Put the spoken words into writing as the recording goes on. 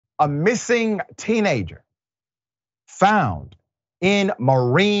A missing teenager found in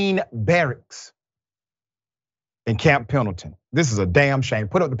Marine Barracks in Camp Pendleton. This is a damn shame.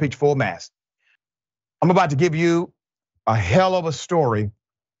 Put up the picture full mast. I'm about to give you a hell of a story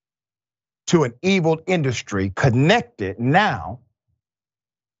to an evil industry connected now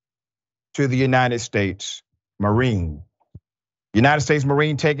to the United States Marine. United States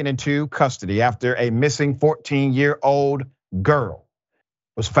Marine taken into custody after a missing 14-year-old girl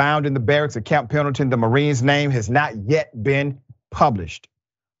was found in the barracks at Camp Pendleton. The Marine's name has not yet been published.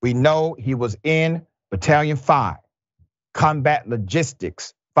 We know he was in Battalion 5, Combat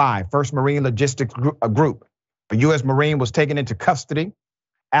Logistics 5, 1st Marine Logistics Group. A U.S. Marine was taken into custody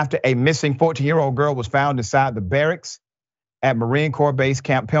after a missing 14-year-old girl was found inside the barracks at Marine Corps Base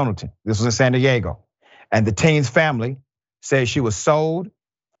Camp Pendleton. This was in San Diego. And the teen's family says she was sold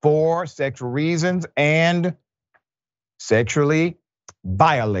for sexual reasons and sexually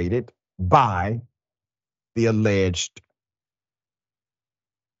violated by the alleged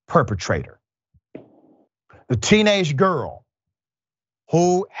perpetrator. The teenage girl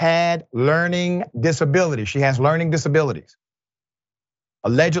who had learning disabilities, she has learning disabilities,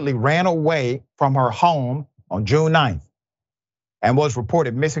 allegedly ran away from her home on June 9th and was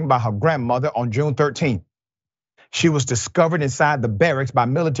reported missing by her grandmother on June 13th. She was discovered inside the barracks by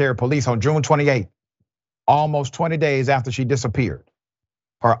military police on June 28th, almost 20 days after she disappeared.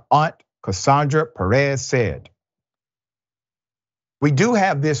 Her aunt, Casaundra Perez, said, "We do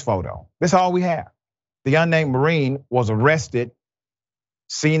have this photo. That's all we have." The unnamed Marine was arrested,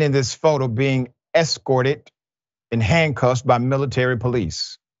 seen in this photo being escorted in handcuffs by military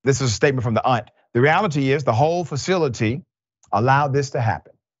police. This is a statement from the aunt. The reality is the whole facility allowed this to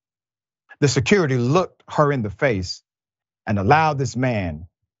happen. The security looked her in the face and allowed this man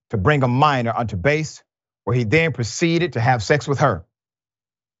to bring a minor onto base, where he then proceeded to have sex with her.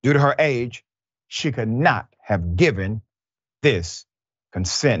 Due to her age, she could not have given this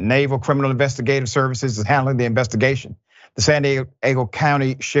consent. Naval Criminal Investigative Services is handling the investigation. The San Diego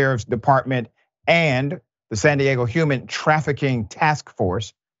County Sheriff's Department and the San Diego Human Trafficking Task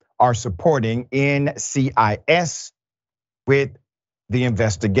Force are supporting NCIS with the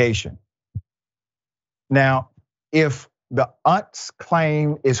investigation. Now, if the aunt's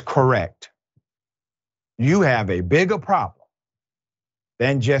claim is correct, you have a bigger problem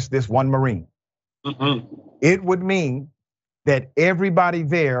than just this one Marine. It would mean that everybody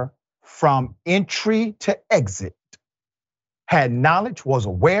there from entry to exit had knowledge, was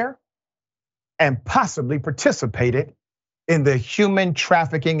aware, and possibly participated in the human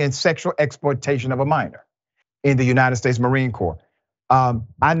trafficking and sexual exploitation of a minor in the United States Marine Corps.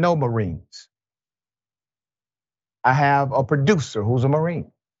 I know Marines. I have a producer who's a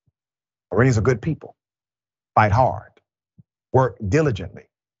Marine. Marines are good people, fight hard, work diligently.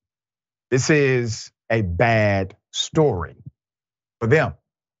 This is a bad story for them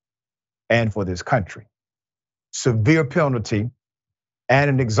and for this country. Severe penalty and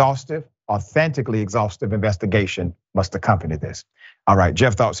an exhaustive, authentically exhaustive investigation must accompany this. All right,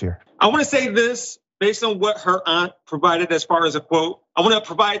 Jeff, thoughts here. I want to say this based on what her aunt provided as far as a quote. I want to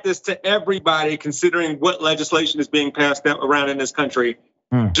provide this to everybody considering what legislation is being passed around in this country.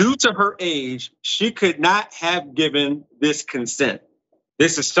 Due to her age, she could not have given this consent.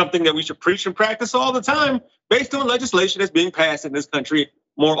 This is something that we should preach and practice all the time based on legislation that's being passed in this country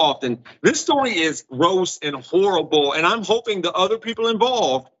more often. This story is gross and horrible, and I'm hoping the other people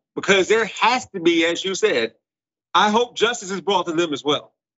involved, because there has to be, as you said, I hope justice is brought to them as well.